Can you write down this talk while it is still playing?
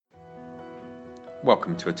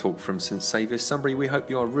Welcome to a talk from St Saviour's Sunbury. We hope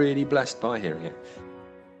you are really blessed by hearing it.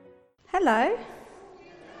 Hello.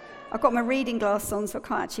 I've got my reading glass on, so I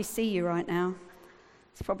can't actually see you right now.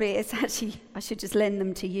 I should just lend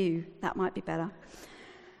them to you. That might be better.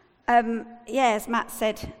 As Matt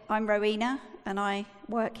said, I'm Rowena, and I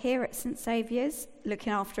work here at St Saviour's,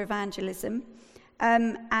 looking after evangelism.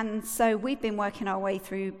 And so we've been working our way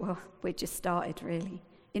through, we just started really,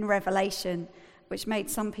 in Revelation, which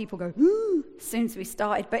made some people go, ooh, as soon as we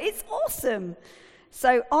started, but it's awesome.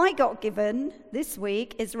 So I got given this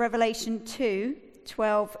week is Revelation 2,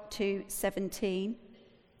 12 to 17.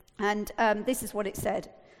 And this is what it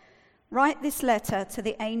said. Write this letter to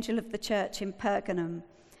the angel of the church in Pergamum.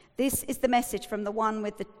 This is the message from the one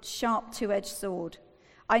with the sharp two-edged sword.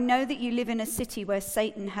 I know that you live in a city where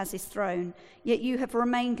Satan has his throne, yet you have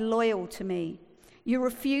remained loyal to me. You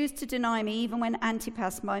refused to deny me even when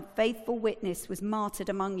Antipas, my faithful witness, was martyred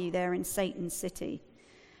among you there in Satan's city.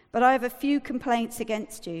 But I have a few complaints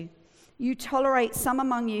against you. You tolerate some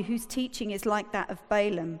among you whose teaching is like that of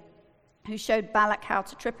Balaam, who showed Balak how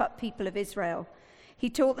to trip up people of Israel.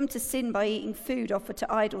 He taught them to sin by eating food offered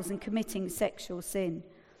to idols and committing sexual sin.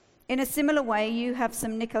 In a similar way, you have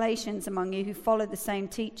some Nicolaitans among you who follow the same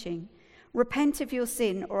teaching. Repent of your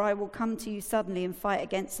sin, or I will come to you suddenly and fight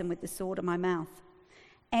against them with the sword of my mouth.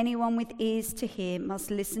 Anyone with ears to hear must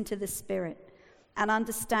listen to the Spirit and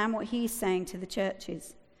understand what he is saying to the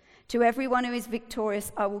churches. To everyone who is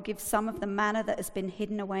victorious, I will give some of the manna that has been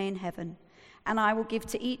hidden away in heaven. And I will give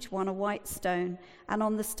to each one a white stone, and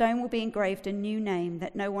on the stone will be engraved a new name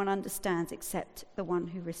that no one understands except the one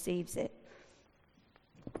who receives it.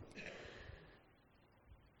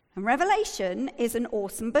 And Revelation is an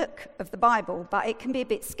awesome book of the Bible, but it can be a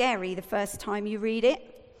bit scary the first time you read it.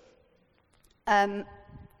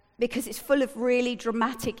 Because it's full of really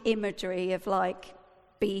dramatic imagery of like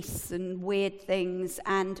beasts and weird things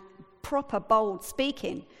and proper bold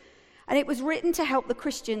speaking. And it was written to help the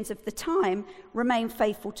Christians of the time remain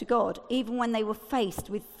faithful to God, even when they were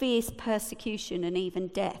faced with fierce persecution and even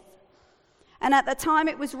death. And at the time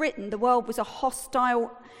it was written, the world was a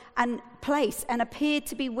hostile place and appeared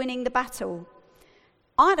to be winning the battle.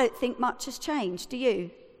 I don't think much has changed, do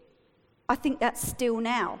you? I think that's still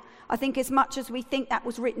now. I think as much as we think that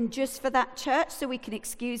was written just for that church so we can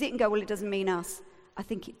excuse it and go, well, it doesn't mean us. I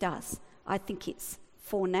think it does. I think it's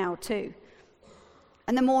for now too.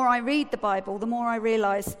 And the more I read the Bible, the more I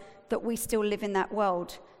realize that we still live in that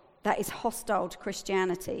world that is hostile to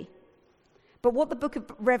Christianity. But what the book of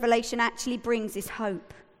Revelation actually brings is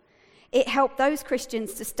hope. It helped those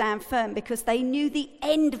Christians to stand firm because they knew the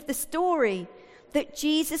end of the story, that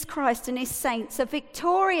Jesus Christ and his saints are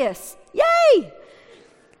victorious. Yay!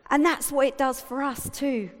 And that's what it does for us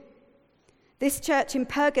too. This church in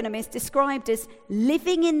Pergamum is described as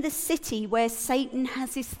living in the city where Satan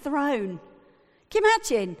has his throne. Can you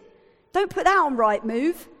imagine? Don't put that on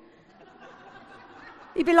Rightmove.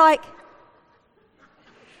 You'd be like,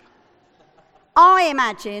 I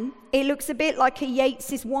imagine it looks a bit like a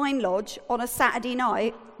Yates's Wine Lodge on a Saturday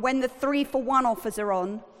night when the 3-for-1 offers are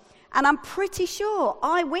on. And I'm pretty sure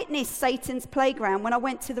I witnessed Satan's playground when I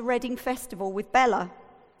went to the Reading Festival with Bella.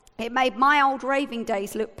 It made my old raving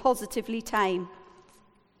days look positively tame.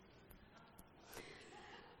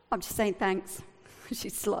 I'm just saying thanks.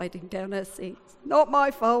 She's sliding down her seat. Not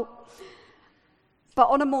my fault. But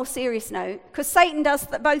on a more serious note, because Satan does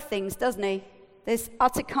both things, doesn't he? There's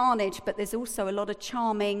utter carnage, but there's also a lot of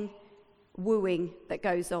charming wooing that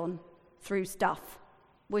goes on through stuff,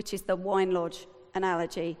 which is the wine lodge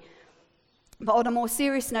analogy. But on a more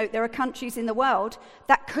serious note, there are countries in the world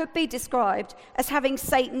that could be described as having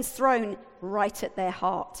Satan's throne right at their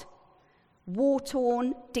heart.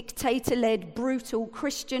 War-torn, dictator-led, brutal,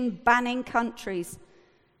 Christian-banning countries,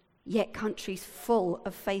 yet countries full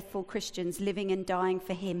of faithful Christians living and dying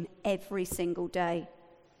for him every single day.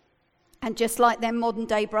 And just like their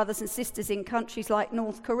modern-day brothers and sisters in countries like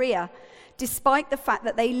North Korea, despite the fact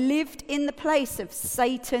that they lived in the place of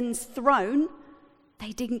Satan's throne,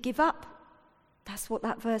 they didn't give up. That's what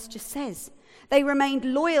that verse just says. They remained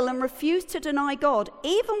loyal and refused to deny God,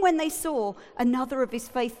 even when they saw another of his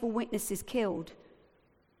faithful witnesses killed.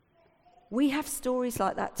 We have stories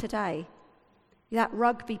like that today. That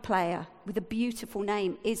rugby player with a beautiful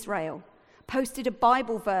name, Israel, posted a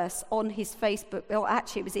Bible verse on his Facebook. Well,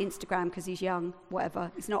 actually, it was Instagram because he's young,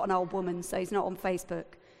 whatever. He's not an old woman, so he's not on Facebook.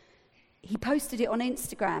 He posted it on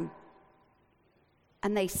Instagram,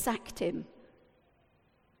 and they sacked him.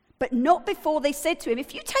 But not before they said to him,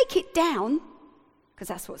 if you take it down, because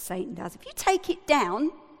that's what Satan does, if you take it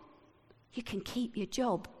down, you can keep your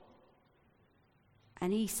job.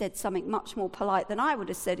 And he said something much more polite than I would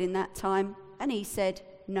have said in that time. And he said,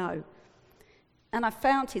 no. And I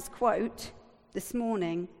found his quote this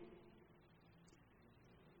morning.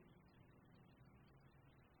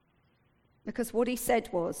 Because what he said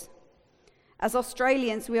was, as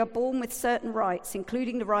Australians, we are born with certain rights,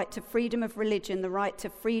 including the right to freedom of religion, the right to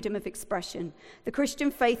freedom of expression. The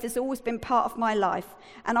Christian faith has always been part of my life,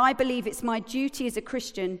 and I believe it's my duty as a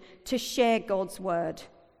Christian to share God's word.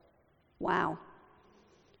 Wow.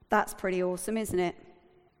 That's pretty awesome, isn't it?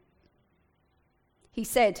 He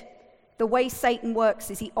said, the way Satan works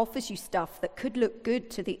is he offers you stuff that could look good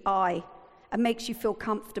to the eye and makes you feel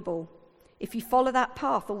comfortable. If you follow that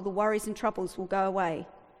path, all the worries and troubles will go away.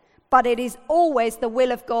 But it is always the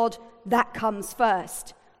will of God that comes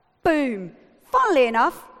first. Boom. Funnily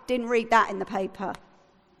enough, didn't read that in the paper.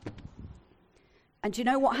 And do you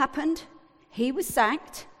know what happened? He was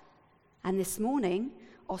sacked, and this morning,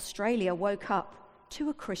 Australia woke up to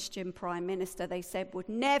a Christian Prime Minister they said would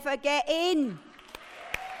never get in.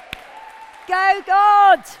 Go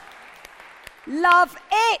God! Love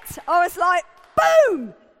it! I was like,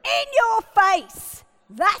 boom! In your face!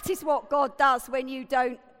 That is what God does when you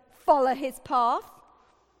don't follow his path.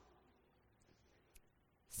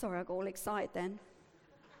 Sorry, I got all excited then.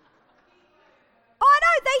 I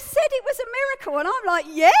know, they said it was a miracle, and I'm like,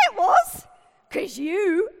 yeah, it was, because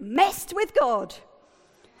you messed with God.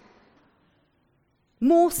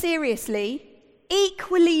 More seriously,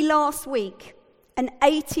 equally last week, an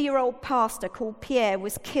 80-year-old pastor called Pierre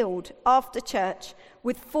was killed after church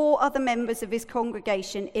with 4 other members of his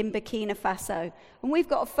congregation in Burkina Faso. And we've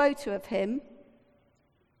got a photo of him.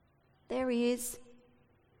 There he is.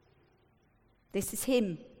 This is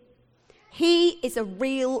him. He is a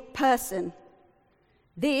real person.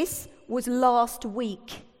 This was last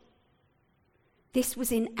week. This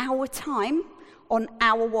was in our time, on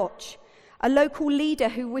our watch. A local leader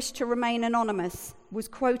who wished to remain anonymous was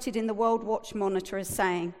quoted in the World Watch Monitor as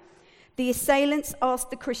saying, the assailants asked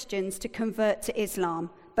the Christians to convert to Islam,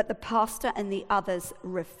 but the pastor and the others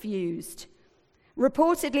refused.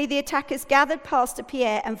 Reportedly, the attackers gathered Pastor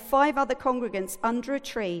Pierre and 5 other congregants under a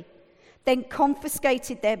tree, then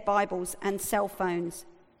confiscated their Bibles and cell phones.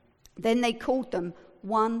 Then they called them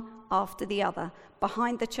one after the other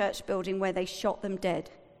behind the church building where they shot them dead,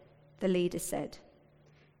 the leader said.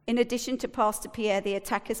 In addition to Pastor Pierre, the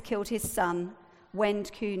attackers killed his son,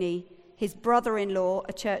 Wend Cooney, his brother-in-law,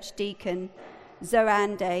 a church deacon,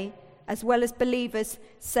 Zoande, as well as believers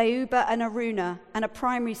Sauba and Aruna, and a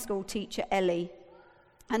primary school teacher, Ellie.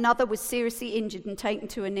 Another was seriously injured and taken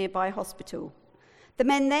to a nearby hospital. The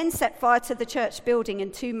men then set fire to the church building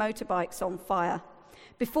and 2 motorbikes on fire.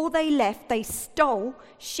 Before they left, they stole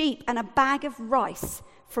sheep and a bag of rice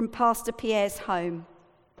from Pastor Pierre's home.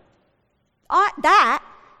 That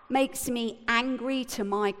makes me angry to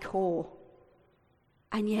my core.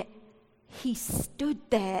 And yet, he stood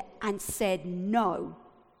there and said, no,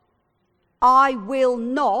 I will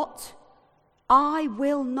not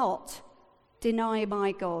deny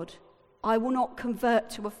my God. I will not convert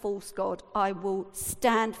to a false God. I will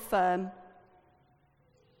stand firm.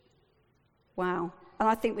 Wow. And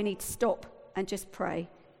I think we need to stop and just pray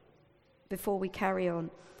before we carry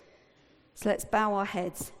on. So let's bow our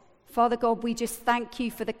heads. Father God, we just thank you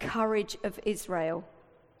for the courage of Israel.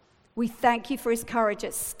 We thank you for his courage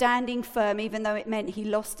at standing firm, even though it meant he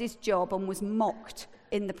lost his job and was mocked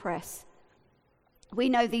in the press. We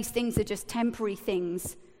know these things are just temporary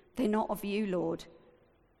things. They're not of you, Lord.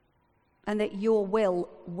 And that your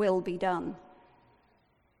will be done.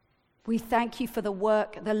 We thank you for the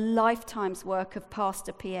work, the lifetime's work of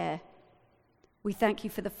Pastor Pierre. We thank you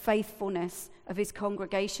for the faithfulness of his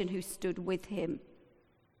congregation who stood with him.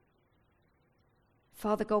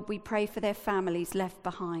 Father God, we pray for their families left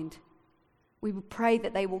behind. We pray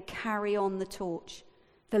that they will carry on the torch,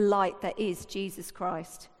 the light that is Jesus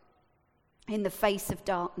Christ, in the face of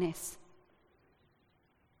darkness.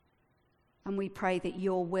 And we pray that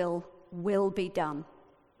your will be done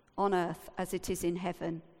on earth as it is in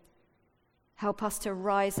heaven. Help us to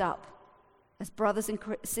rise up as brothers and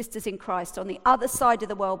sisters in Christ on the other side of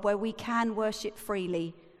the world where we can worship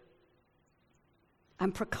freely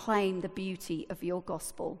and proclaim the beauty of your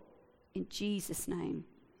gospel. In Jesus' name,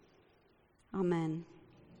 amen.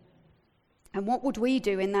 And what would we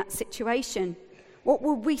do in that situation? What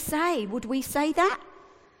would we say? Would we say that?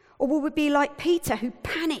 Or would we be like Peter, who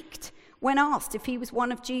panicked when asked if he was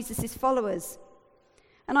one of Jesus' followers?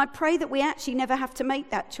 And I pray that we actually never have to make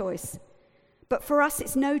that choice. But for us,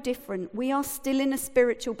 it's no different. We are still in a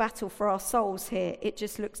spiritual battle for our souls here. It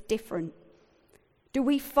just looks different. Do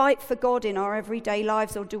we fight for God in our everyday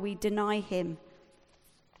lives, or do we deny him?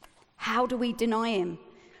 How do we deny him?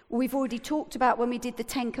 We've already talked about when we did the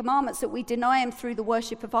 10 Commandments that we deny him through the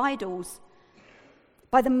worship of idols,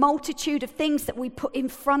 by the multitude of things that we put in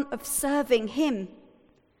front of serving him.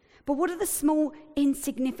 But what are the small,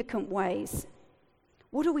 insignificant ways?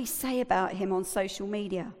 What do we say about him on social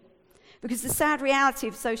media? Because the sad reality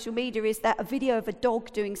of social media is that a video of a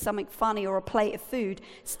dog doing something funny or a plate of food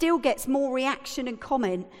still gets more reaction and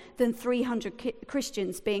comment than 300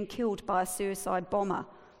 Christians being killed by a suicide bomber.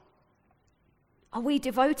 Are we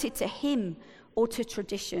devoted to him or to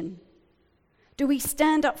tradition? Do we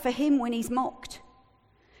stand up for him when he's mocked?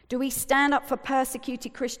 Do we stand up for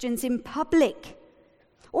persecuted Christians in public?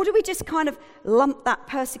 Or do we just kind of lump that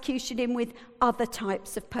persecution in with other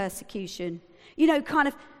types of persecution? You know, kind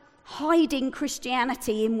of hiding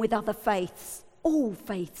Christianity in with other faiths. All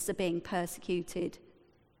faiths are being persecuted.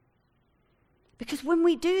 Because when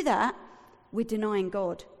we do that, we're denying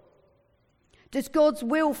God. Does God's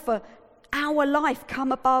will for our life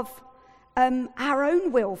come above our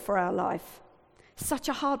own will for our life? Such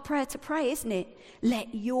a hard prayer to pray, isn't it?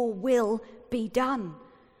 Let your will be done.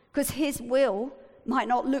 Because his will might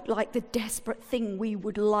not look like the desperate thing we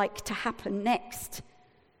would like to happen next.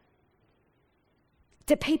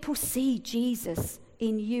 Do people see Jesus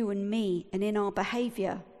in you and me and in our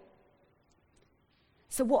behavior?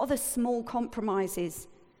 So what are the small compromises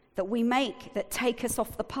that we make that take us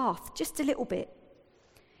off the path just a little bit?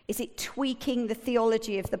 Is it tweaking the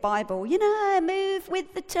theology of the Bible? You know, move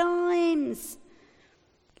with the times.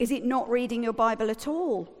 Is it not reading your Bible at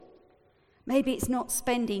all? Maybe it's not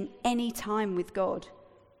spending any time with God.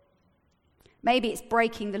 Maybe it's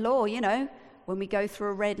breaking the law, you know, when we go through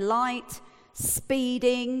a red light,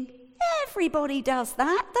 speeding. Everybody does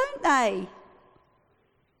that, don't they?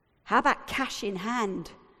 How about cash in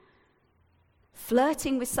hand?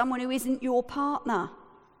 Flirting with someone who isn't your partner?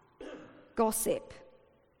 Gossip.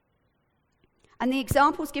 And the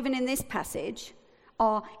examples given in this passage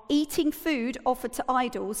are eating food offered to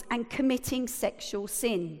idols and committing sexual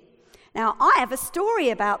sin. Now, I have a story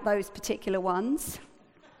about those particular ones.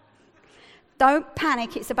 Don't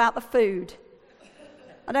panic, it's about the food.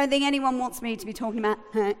 I don't think anyone wants me to be talking about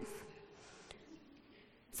that.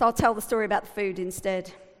 So I'll tell the story about the food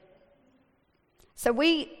instead. So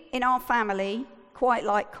we, in our family, quite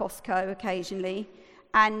like Costco occasionally,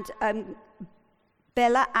 and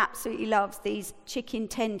Bella absolutely loves these chicken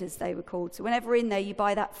tenders, they were called. So whenever in there, you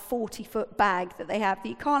buy that 40-foot bag that they have that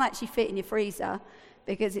you can't actually fit in your freezer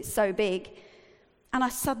because it's so big. And I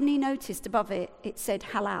suddenly noticed above it, it said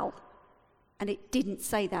halal. And it didn't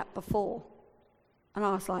say that before. And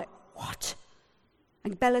I was like, what?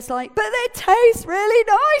 And Bella's like, but they taste really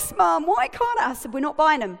nice, Mum. Why can't I? I said, we're not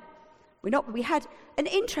buying them. We had an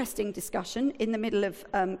interesting discussion in the middle of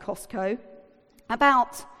Costco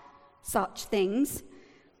about such things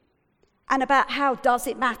and about how does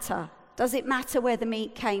it matter? Does it matter where the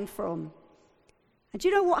meat came from? And do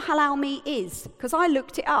you know what halal meat is? Because I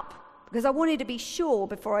looked it up because I wanted to be sure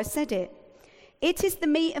before I said it. It is the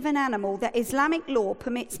meat of an animal that Islamic law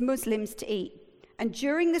permits Muslims to eat. And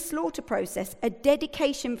during the slaughter process, a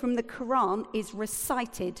dedication from the Quran is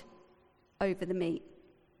recited over the meat.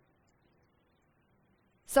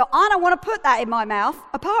 So I don't want to put that in my mouth,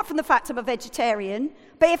 apart from the fact I'm a vegetarian.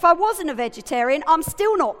 But if I wasn't a vegetarian, I'm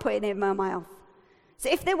still not putting it in my mouth. So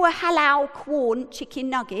if there were halal Quorn chicken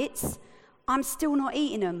nuggets, I'm still not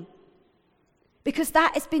eating them. Because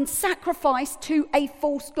that has been sacrificed to a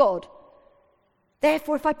false god.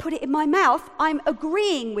 Therefore, if I put it in my mouth, I'm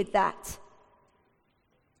agreeing with that.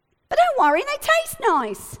 But don't worry, they taste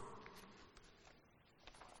nice.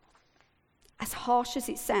 As harsh as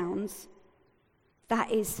it sounds, that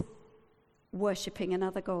is worshipping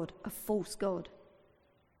another god, a false god.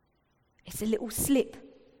 It's a little slip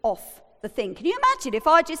off the thing. Can you imagine if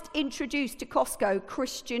I just introduced to Costco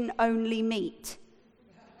Christian-only meat?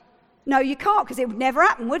 No, you can't, because it would never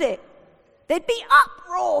happen, would it? There'd be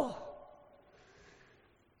uproar.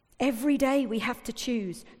 Every day we have to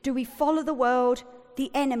choose. Do we follow the world,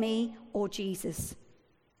 the enemy, or Jesus?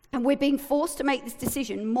 And we're being forced to make this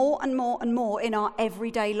decision more and more and more in our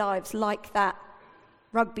everyday lives, like that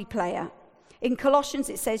rugby player. In Colossians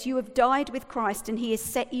it says, you have died with Christ and he has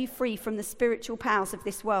set you free from the spiritual powers of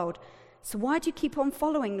this world. So why do you keep on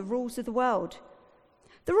following the rules of the world?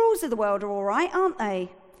 The rules of the world are all right, aren't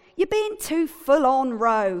they? You're being too full on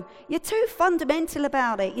row. You're too fundamental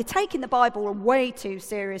about it. You're taking the Bible way too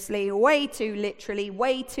seriously, way too literally,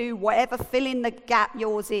 way too whatever fill in the gap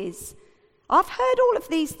yours is. I've heard all of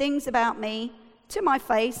these things about me to my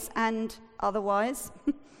face and otherwise.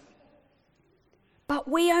 But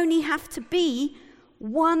we only have to be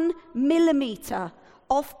 1 millimeter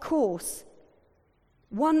off course.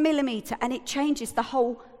 1 millimeter, and it changes the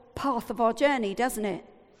whole path of our journey, doesn't it?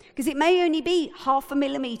 Because it may only be 0.5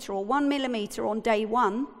 millimetre or 1 millimetre on day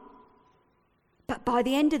one, but by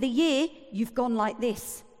the end of the year, you've gone like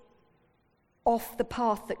this, off the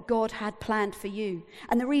path that God had planned for you.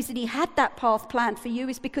 And the reason he had that path planned for you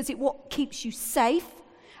is because it's what keeps you safe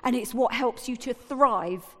and it's what helps you to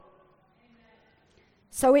thrive.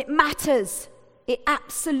 So it matters. It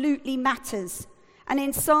absolutely matters. And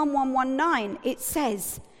in Psalm 119, it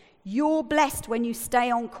says, you're blessed when you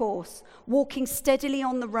stay on course, walking steadily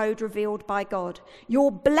on the road revealed by God.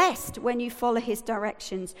 You're blessed when you follow his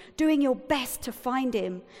directions, doing your best to find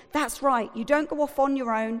him. That's right, you don't go off on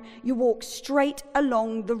your own. You walk straight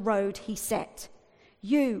along the road he set.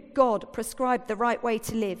 You, God, prescribed the right way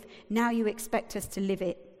to live. Now you expect us to live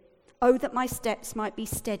it. Oh, that my steps might be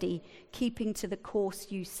steady, keeping to the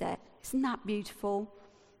course you set. Isn't that beautiful?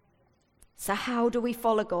 So how do we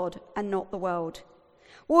follow God and not the world?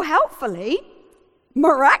 Well, helpfully,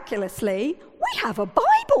 miraculously, we have a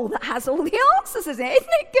Bible that has all the answers in it. Isn't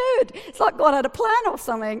it good? It's like God had a plan or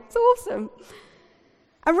something. It's awesome.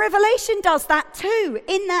 And Revelation does that too,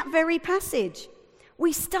 in that very passage.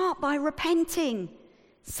 We start by repenting.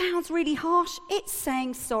 Sounds really harsh. It's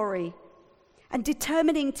saying sorry and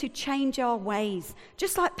determining to change our ways,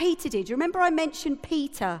 just like Peter did. Remember I mentioned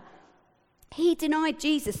Peter? He denied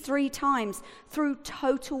Jesus 3 times through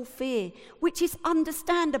total fear, which is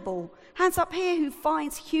understandable. Hands up here who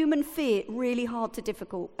finds human fear really hard to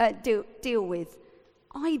deal with.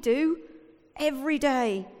 I do, every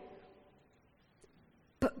day.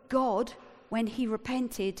 But God, when he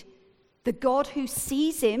repented, the God who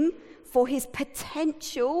sees him for his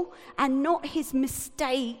potential and not his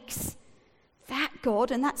mistakes, that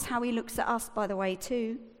God, and that's how he looks at us, by the way,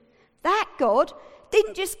 too, that God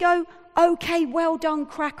didn't just go, okay, well done,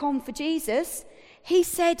 crack on for Jesus. He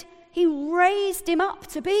said he raised him up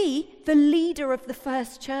to be the leader of the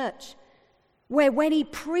first church, where when he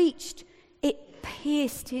preached, it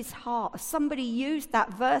pierced his heart. Somebody used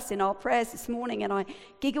that verse in our prayers this morning, and I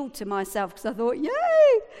giggled to myself because I thought,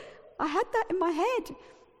 yay, I had that in my head.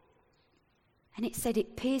 And it said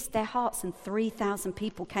it pierced their hearts, and 3,000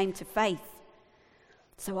 people came to faith.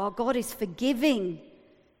 So our God is forgiving.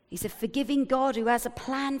 He's a forgiving God who has a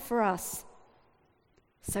plan for us.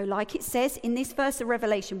 So like it says in this verse of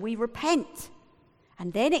Revelation, we repent.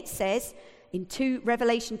 And then it says in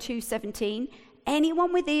Revelation 2:17,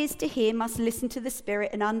 anyone with ears to hear must listen to the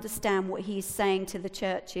Spirit and understand what he is saying to the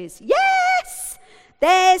churches. Yes!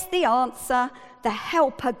 There's the answer. The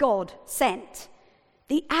helper God sent.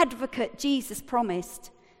 The advocate Jesus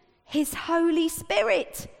promised. His Holy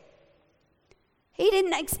Spirit. He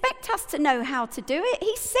didn't expect us to know how to do it.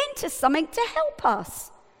 He sent us something to help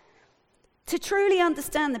us. To truly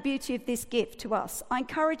understand the beauty of this gift to us, I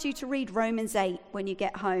encourage you to read Romans 8 when you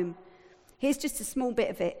get home. Here's just a small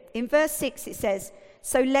bit of it. In verse 6 it says,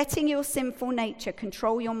 so letting your sinful nature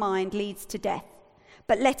control your mind leads to death,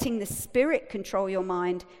 but letting the Spirit control your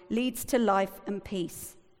mind leads to life and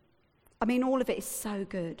peace. I mean, all of it is so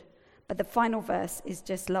good, but the final verse is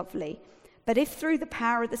just lovely. But if through the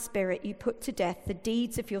power of the Spirit you put to death the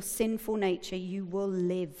deeds of your sinful nature, you will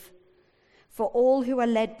live. For all who are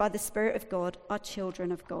led by the Spirit of God are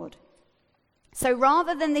children of God. So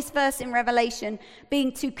rather than this verse in Revelation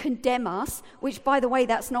being to condemn us, which, by the way,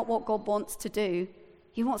 that's not what God wants to do.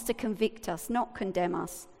 He wants to convict us, not condemn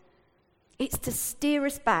us. It's to steer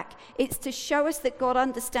us back. It's to show us that God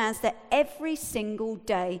understands that every single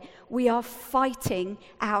day we are fighting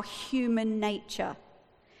our human nature.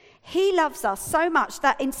 He loves us so much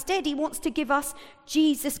that instead he wants to give us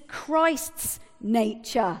Jesus Christ's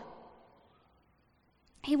nature.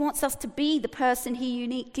 He wants us to be the person he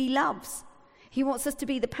uniquely loves. He wants us to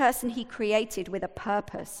be the person he created with a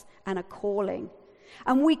purpose and a calling.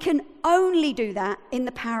 And we can only do that in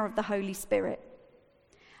the power of the Holy Spirit.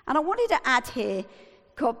 And I wanted to add here,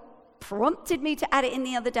 God prompted me to add it in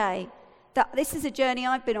the other day, that this is a journey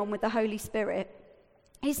I've been on with the Holy Spirit,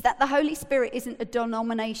 is that the Holy Spirit isn't a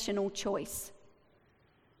denominational choice.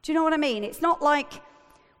 Do you know what I mean? It's not like,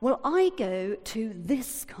 well, I go to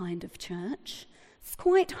this kind of church. It's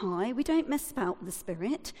quite high. We don't mess about with the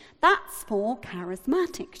Spirit. That's for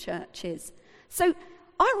charismatic churches. So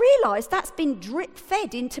I realised that's been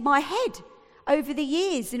drip-fed into my head over the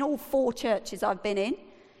years in all 4 churches I've been in.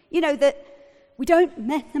 You know, that we don't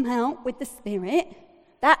mess them out with the Spirit.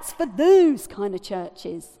 That's for those kind of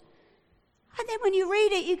churches. And then when you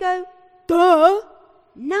read it, you go, duh.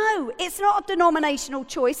 No, it's not a denominational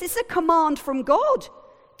choice. It's a command from God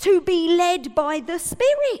to be led by the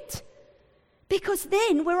Spirit. Because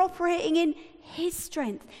then we're operating in his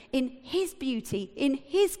strength, in his beauty, in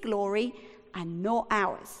his glory, and not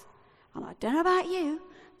ours. And I don't know about you,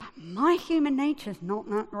 but my human nature's not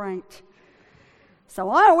that great. So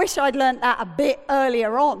I wish I'd learnt that a bit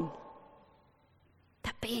earlier on.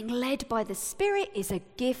 That being led by the Spirit is a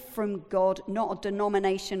gift from God, not a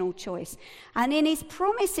denominational choice. And in his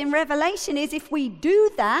promise in Revelation is if we do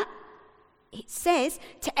that, it says,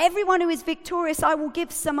 to everyone who is victorious, I will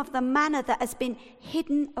give some of the manna that has been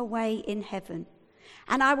hidden away in heaven.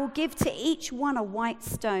 And I will give to each one a white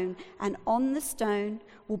stone, and on the stone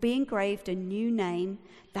will be engraved a new name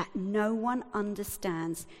that no one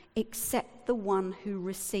understands except the one who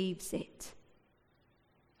receives it.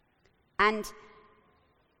 And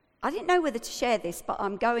I didn't know whether to share this, but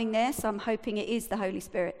I'm going there, so I'm hoping it is the Holy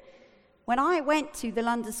Spirit. When I went to the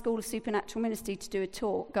London School of Supernatural Ministry to do a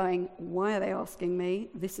talk, going, why are they asking me?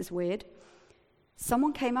 This is weird.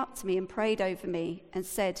 Someone came up to me and prayed over me and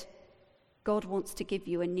said, God wants to give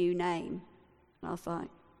you a new name. And I was like,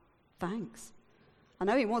 thanks. I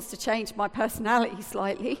know he wants to change my personality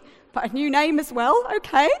slightly, but a new name as well,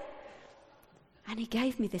 okay. And he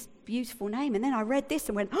gave me this beautiful name. And then I read this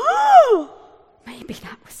and went, oh, maybe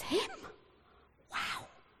that was him. Wow.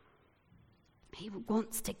 He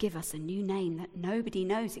wants to give us a new name that nobody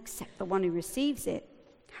knows except the one who receives it.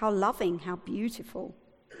 How loving, how beautiful.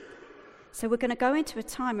 So we're going to go into a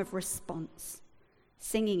time of response,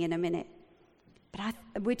 singing in a minute. But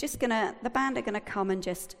the band are going to come and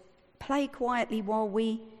just play quietly while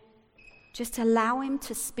we just allow him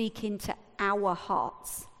to speak into our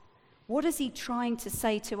hearts. What is he trying to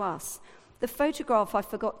say to us? The photograph I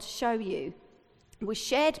forgot to show you was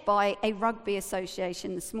shared by a rugby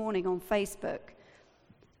association this morning on Facebook.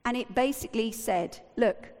 And it basically said,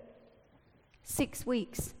 look, 6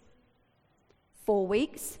 weeks, 4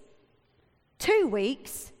 weeks, 2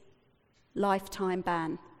 weeks, lifetime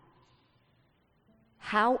ban.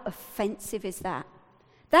 How offensive is that?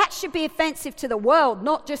 That should be offensive to the world,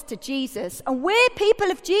 not just to Jesus. And we're people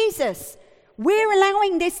of Jesus. We're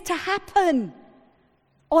allowing this to happen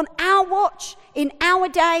on our watch, in our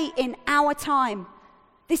day, in our time.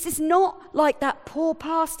 This is not like that poor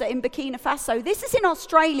pastor in Burkina Faso. This is in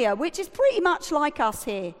Australia, which is pretty much like us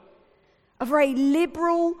here. A very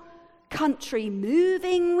liberal country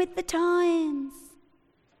moving with the times.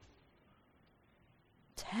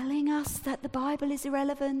 Telling us that the Bible is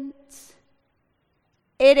irrelevant.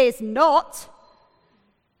 It is not.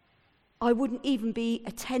 I wouldn't even be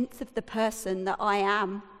a tenth of the person that I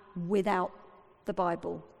am without the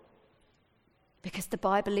Bible. Because the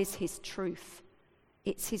Bible is his truth.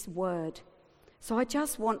 It's his word. So I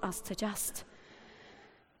just want us to just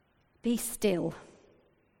be still.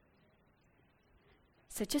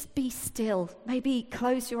 So just be still. Maybe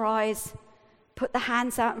close your eyes. Put the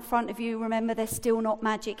hands out in front of you. Remember, they're still not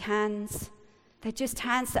magic hands. They're just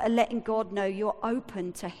hands that are letting God know you're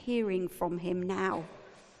open to hearing from him now.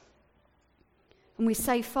 And we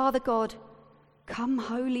say, Father God, come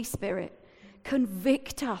Holy Spirit,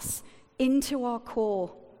 convict us into our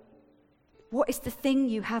core. What is the thing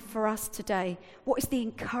you have for us today? What is the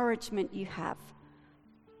encouragement you have?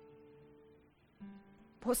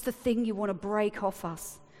 What's the thing you want to break off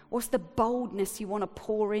us? What's the boldness you want to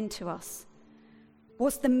pour into us?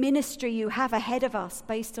 What's the ministry you have ahead of us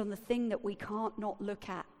based on the thing that we can't not look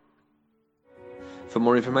at? For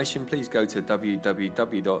more information, please go to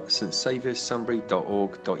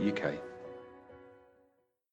www.stsaviourssunbury.org.uk.